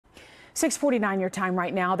6:49 your time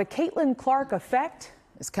right now. The Caitlin Clark effect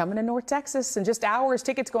is coming to North Texas. In just hours,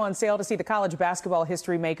 tickets go on sale to see the college basketball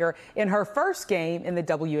history maker in her first game in the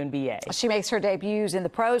WNBA. She makes her debuts in the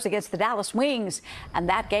pros against the Dallas Wings, and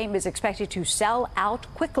that game is expected to sell out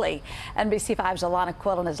quickly. NBC5's Alanna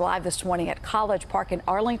Quillen is live this morning at College Park in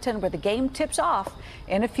Arlington, where the game tips off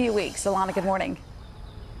in a few weeks. Alanna, good morning.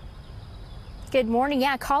 Good morning.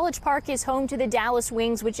 Yeah, College Park is home to the Dallas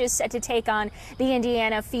Wings, which is set to take on the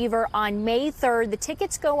Indiana Fever on May 3rd. The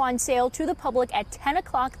tickets go on sale to the public at 10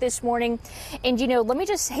 o'clock this morning. And, you know, let me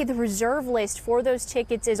just say the reserve list for those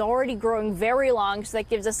tickets is already growing very long, so that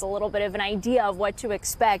gives us a little bit of an idea of what to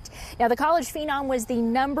expect. Now, the college phenom was the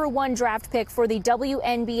 #1 draft pick for the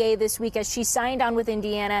WNBA this week as she signed on with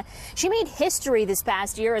Indiana. She made history this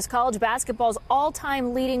past year as college basketball's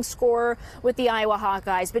all-time leading scorer with the Iowa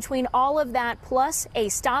Hawkeyes. Between all of that, plus a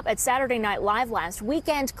stop at Saturday Night Live last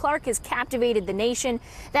weekend, Clark has captivated the nation.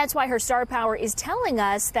 That's why her star power is telling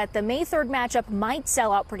us that the May 3rd matchup might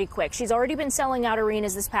sell out pretty quick. She's already been selling out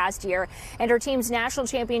arenas this past year, and her team's national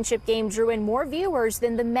championship game drew in more viewers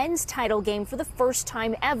than the men's title game for the first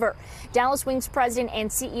time ever. Dallas Wings president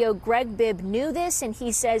and CEO Greg Bibb knew this, and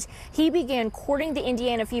he says he began courting the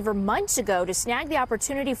Indiana Fever months ago to snag the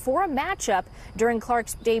opportunity for a matchup during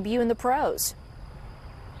Clark's debut in the pros.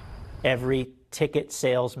 Every ticket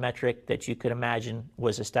sales metric that you could imagine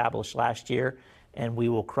was established last year, and we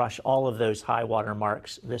will crush all of those high water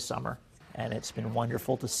marks this summer. And it's been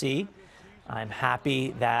wonderful to see. I'm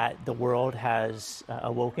happy that the world has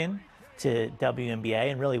awoken to WNBA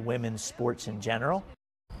and really women's sports in general.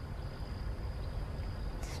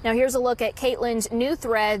 Now here's a look at Caitlin's new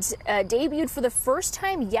threads, debuted for the first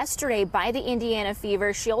time yesterday by the Indiana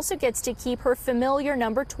Fever. She also gets to keep her familiar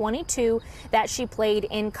number 22 that she played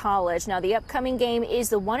in college. Now the upcoming game is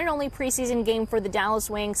the one and only preseason game for the Dallas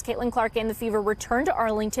Wings. Caitlin Clark and the Fever return to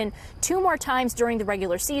Arlington 2 more times during the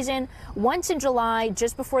regular season, once in July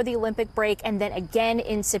just before the Olympic break, and then again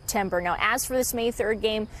in September. Now as for this May 3rd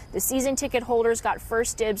game, the season ticket holders got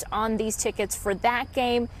first dibs on these tickets for that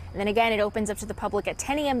game. And then again, it opens up to the public at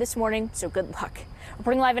 10 a.m. this morning, so good luck.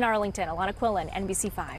 Reporting live in Arlington, Alanna Quillen, NBC5.